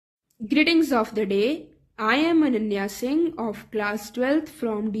Greetings of the day. I am Ananya Singh of class 12th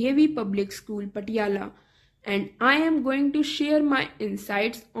from DAV Public School Patiala, and I am going to share my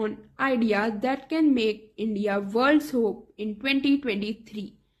insights on ideas that can make India world's hope in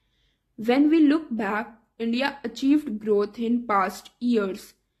 2023. When we look back, India achieved growth in past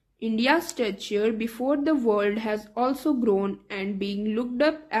years. India's stature before the world has also grown and being looked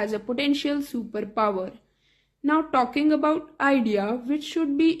up as a potential superpower. Now talking about idea which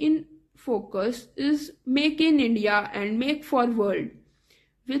should be in focus is Make in India and Make for World,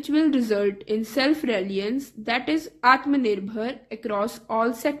 which will result in self-reliance, that is Atmanirbhar across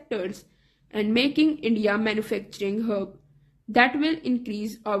all sectors, and making India manufacturing hub. That will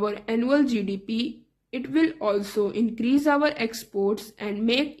increase our annual GDP. It will also increase our exports and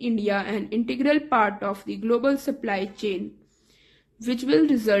make India an integral part of the global supply chain, which will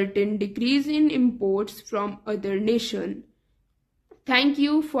result in decrease in imports from other nations. Thank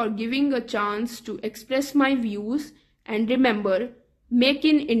you for giving a chance to express my views, and remember, make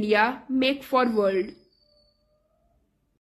in India, make for world.